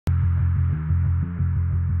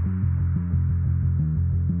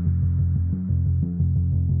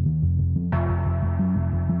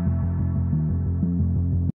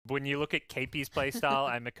when you look at KP's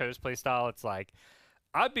playstyle and Makoto's playstyle, it's like,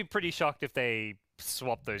 I'd be pretty shocked if they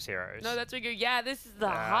swap those heroes. No, that's really good. Yeah, this is the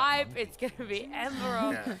hype. It's going to be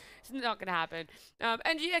Emerald. It's not going to happen.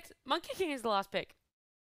 NGX, Monkey King is the last pick.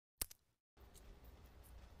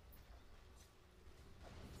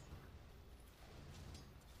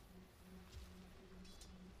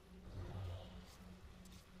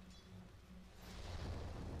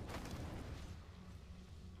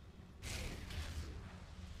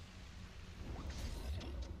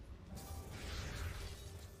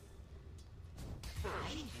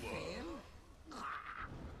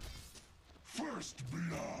 First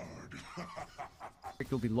blood.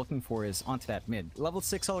 You'll be looking for is onto that mid. Level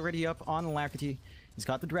 6 already up on Alacrity. He's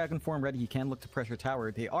got the Dragon form ready. He can look to pressure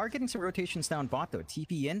tower. They are getting some rotations down bot though.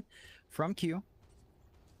 TP in from Q.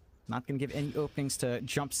 Not going to give any openings to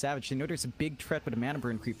jump Savage. They know there's a big threat with a mana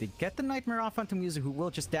burn creep. They get the Nightmare off onto Medusa, who will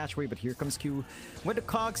just dash away, but here comes Q with the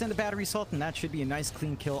Cogs and the Battery Assault, and that should be a nice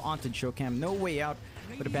clean kill onto Jokam. No way out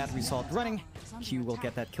with a Battery Assault running. Q will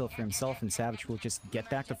get that kill for himself, and Savage will just get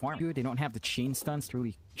back to farm. They don't have the chain stuns to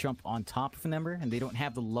really jump on top of an Ember, and they don't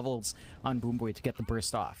have the levels on Boomboy to get the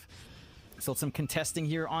burst off. Still some contesting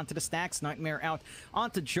here onto the stacks. Nightmare out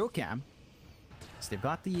onto Jokam. So they've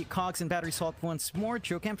got the Cogs and Battery Assault once more.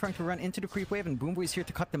 Jokam trying to run into the creep wave, and Boomboy's here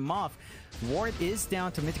to cut them off. Ward is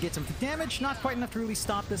down to mitigate some damage. Not quite enough to really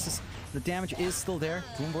stop this. The damage is still there.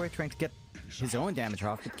 Boomboy trying to get his own damage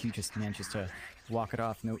off, but Q just manages to walk it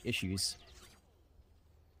off, no issues.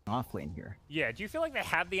 Off lane here. Yeah, do you feel like they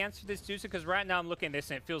have the answer to this Dusa? Because right now I'm looking at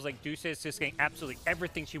this and it feels like Dusa is just getting absolutely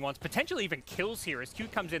everything she wants. Potentially even kills here as Q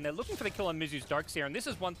comes in. They're looking for the kill on Mizu's Darkseer, and this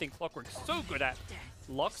is one thing Clockwork's so good at.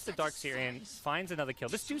 Locks the Darkseer in, finds another kill.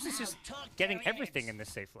 This Dusa is just getting everything in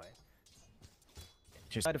this safe lane.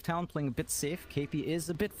 Just side of Talon playing a bit safe. KP is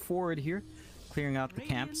a bit forward here, clearing out the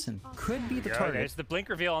camps, and could be the target. There's the blink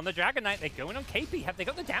reveal on the Dragon Knight. They're going on KP. Have they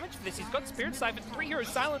got the damage for this? He's got Spirit Siphon, 3 Hero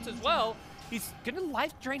Silence as well. He's going to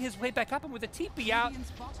life drain his way back up, and with a TP out,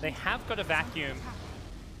 they have got a vacuum.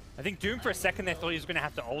 I think Doom for a second they thought he was going to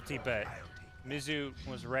have to ulti, but Mizu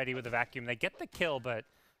was ready with the vacuum. They get the kill, but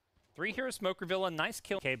 3 Hero Smoke reveal, a nice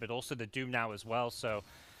kill. Okay, but also the Doom now as well, so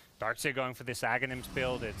Darkseer going for this Aghanims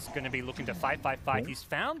build. It's going to be looking to fight. He's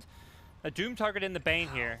found a Doom target in the Bane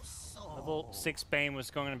here. Level 6 Bane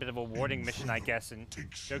was going on a bit of a warding mission, I guess, and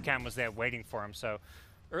Jokam was there waiting for him, so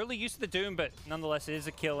early use of the Doom, but nonetheless it is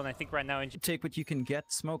a kill, and I think right now... Take what you can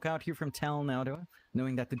get. Smoke out here from Talon now, though,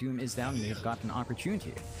 knowing that the Doom is down and they've got an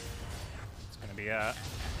opportunity. It's going to be a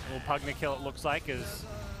little Pugna kill, it looks like, as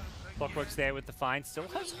Clockwork's there with the find. Still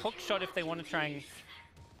has hook shot if they want to try and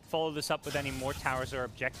follow this up with any more towers or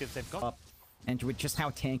objectives they've got. And with just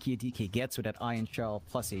how tanky a DK gets with that Iron Shell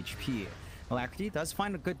plus HP, Alacrity does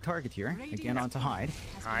find a good target here. Again, onto Hyde.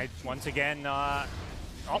 Hyde, once again,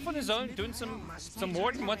 off on his own, doing some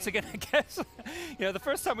warding once again, I guess. You know, the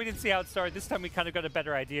first time we didn't see how it started. This time we kind of got a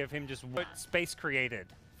better idea of him just what space created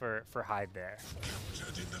for Hyde there.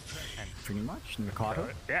 And pretty much, Mikado.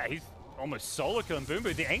 Yeah, he's almost solo killing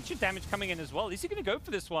Boombo. The ancient damage coming in as well. Is he going to go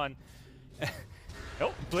for this one?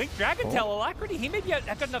 Oh, Blink Dragon Tail, Alacrity. He maybe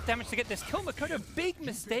got enough damage to get this kill. Makoto, big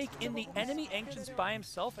mistake in the enemy ancients by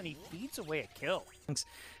himself, and he feeds away a kill.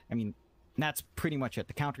 I mean, that's pretty much it.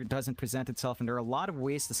 The counter doesn't present itself, and there are a lot of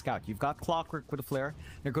ways to scout. You've got Clockwork with a flare.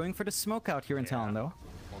 They're going for the smoke out here in Talon, though.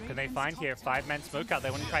 What can they find here? 5-man smoke out. They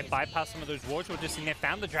want to try bypass some of those wards. We're just seeing they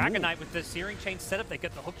found the Dragon Knight with the Searing Chain setup. They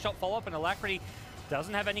get the hookshot follow-up, and Alacrity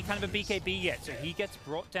doesn't have any kind of a BKB yet, so he gets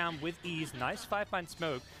brought down with ease. Nice 5-man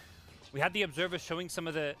smoke. We had the Observer showing some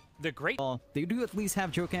of the great... Well, they do at least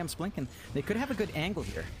have Jokam's blink, and they could have a good angle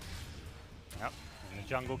here. Yep. In the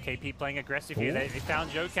jungle, KP playing aggressive here. They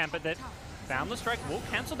found Jokam, but that Boundless Strike will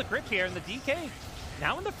cancel the grip here, and the DK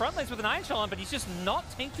now in the front lanes with an Iron Shell on, but he's just not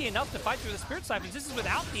tanky enough to fight through the Spirit Siphons. This is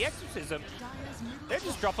without the Exorcism. They're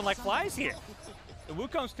just dropping like flies here. The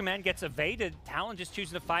Wukong's command gets evaded. Talon just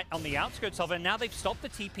choosing to fight on the outskirts of it, and now they've stopped the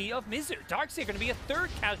TP of Mizu. Darkseer going to be a third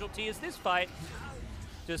casualty as this fight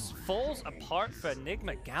just falls apart for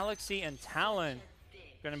Nigma, Galaxy, and Talon.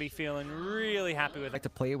 Going to be feeling really happy with it. Like to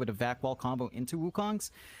play with a Vac Wall combo into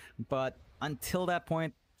Wukong's, but until that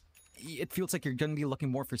point, it feels like you're going to be looking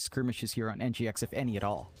more for skirmishes here on NGX, if any at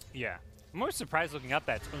all. Yeah. I'm more surprised looking up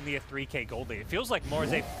that it's only a 3k gold lead. It feels like more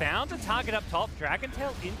as they found a target up top, Dragon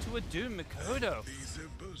Tail into a Doom. Makoto.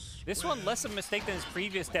 This one less of a mistake than his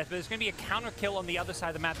previous death, but there's going to be a counter kill on the other side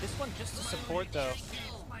of the map. This one just to support though.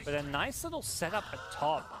 But a nice little setup at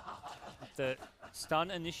top. The stun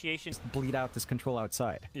initiation. Bleed out this control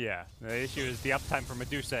outside. Yeah, the issue is the uptime for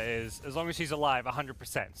Medusa is, as long as she's alive,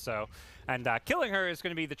 100%. So, and killing her is going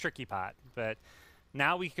to be the tricky part. But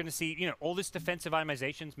Now we're going to see, you know, all this defensive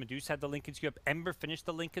itemizations. Medusa had the Linken's queue up. Ember finished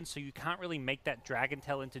the Linken, so you can't really make that Dragon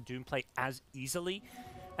Tail into Doom play as easily.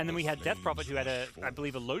 And then we had Death Prophet, who had, I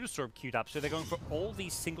believe, a Lotus Orb queued up. So they're going for all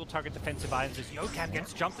these single-target defensive items. As Yokam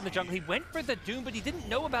gets jumped in the jungle. He went for the Doom, but he didn't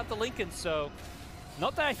know about the Linken, so...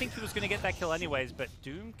 Not that I think he was going to get that kill anyways, but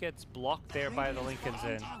Doom gets blocked there by the Linken's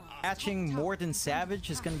in. Catching more than Savage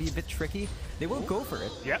is going to be a bit tricky. They will go for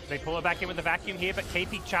it. Yep, they pull it back in with the vacuum here, but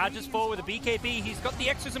KP charges forward with a BKB. He's got the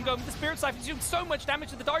exorcism going with the Spirit Siphon. He's doing so much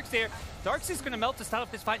damage to the Darks there. Darks is going to melt to start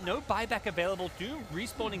off this fight. No buyback available. Doom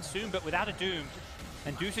respawning soon, but without a Doom.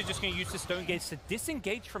 And Deuce is just going to use the Stone Gaze to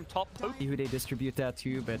disengage from top poke. Who they distribute that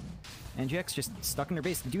to, but NGX just stuck in their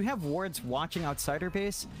base. They do have wards watching outside their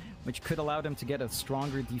base, which could allow them to get a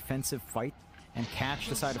stronger defensive fight and catch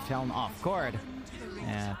the side of Talon off guard.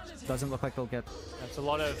 And doesn't look like they'll get... That's a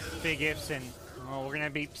lot of big ifs, and we're going to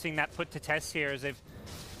be seeing that put to test here as they've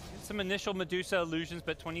some initial Medusa illusions,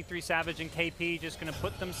 but 23Savage and KP just going to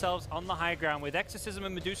put themselves on the high ground with Exorcism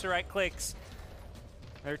and Medusa right clicks.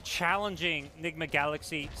 They're challenging Nigma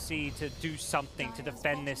Galaxy C to do something to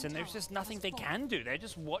defend this, and there's just nothing they can do. They're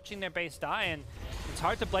just watching their base die, and it's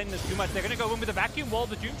hard to blame them too much. They're going to go in with a vacuum wall.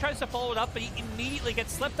 The Doom tries to follow it up, but he immediately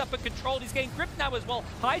gets slipped up and controlled. He's getting gripped now as well.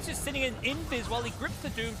 Hyde's just sitting in invis while he grips the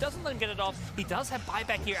Doom, doesn't let him get it off. He does have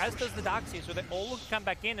buyback here, as does the Darkseer, so they all look to come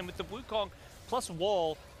back in, and with the Wukong plus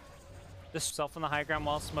wall, the self on the high ground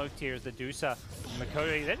while smoked here is the Dusa. And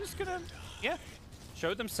Makoto, they're just going to, yeah,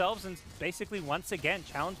 show themselves and basically once again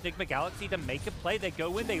challenge Nigma Galaxy to make a play. They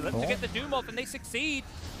go in, they look to get the Doom off, and they succeed.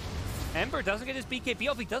 Ember doesn't get his BKB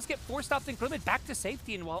off. He does get forced off and Glimmet back to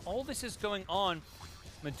safety. And while all this is going on,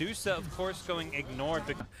 Medusa, of course, going ignored.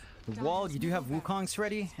 The wall, you do have Wukongs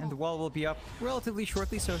ready, and the wall will be up relatively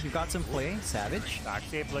shortly, so if you've got some play, Savage.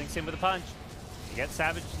 Darkseer blinks in with a punch. He gets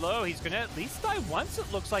Savage low. He's going to at least die once,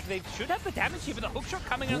 it looks like. They should have the damage here, but the hookshot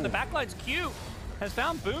coming in on the backline's Q has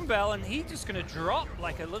found Boom Bell, and he's just going to drop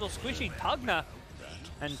like a little squishy Pugna.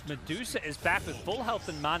 And Medusa is back with full health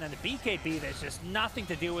and mana, and a BKB. There's just nothing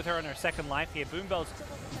to deal with her on her second life here. Boom Bell's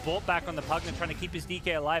bought back on the Pugna, trying to keep his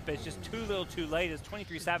DK alive, but it's just too little too late as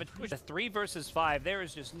 23Savage pushed a 3 versus 5. There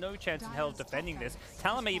is just no chance in hell of defending this.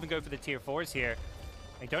 Talon may even go for the tier 4s here.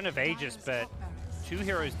 They don't have Aegis, but 2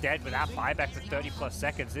 heroes dead without buyback for 30 plus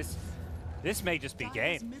seconds. This may just be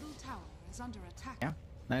game. Yeah.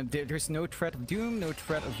 There's no threat of Doom, no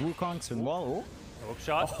threat of Wukongs and wall. Hook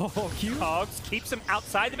shot. Oh, cute. Cogs keeps him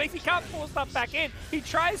outside the base. He can't pull stuff back in. He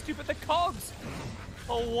tries to, but the Cogs,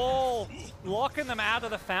 a wall, locking them out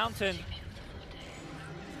of the fountain.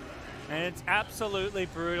 And it's absolutely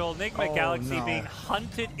brutal. Nigma Galaxy being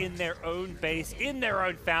hunted in their own base, in their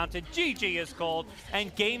own fountain. GG is called.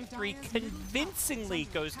 And game 3 convincingly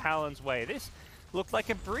goes Talon's way. This looked like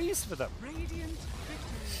a breeze for them.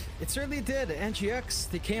 It certainly did.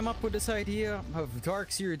 NGX, they came up with this idea of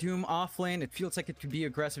Darkseer Doom offlane. It feels like it could be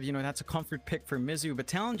aggressive. You know, that's a comfort pick for Mizu. But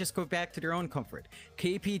Talon just go back to their own comfort.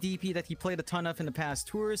 KP, DP that he played a ton of in the past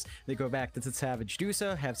tours. They go back to the Savage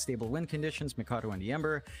Dusa, have stable win conditions, Mikado and the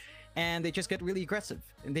Ember. And they just get really aggressive.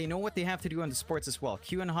 And they know what they have to do on the supports as well.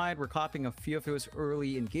 Q and Hyde were copying a few of those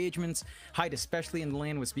early engagements. Hyde, especially in the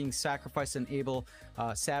lane, was being sacrificed and able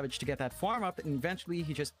Savage to get that farm up. And eventually,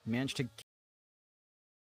 he just managed to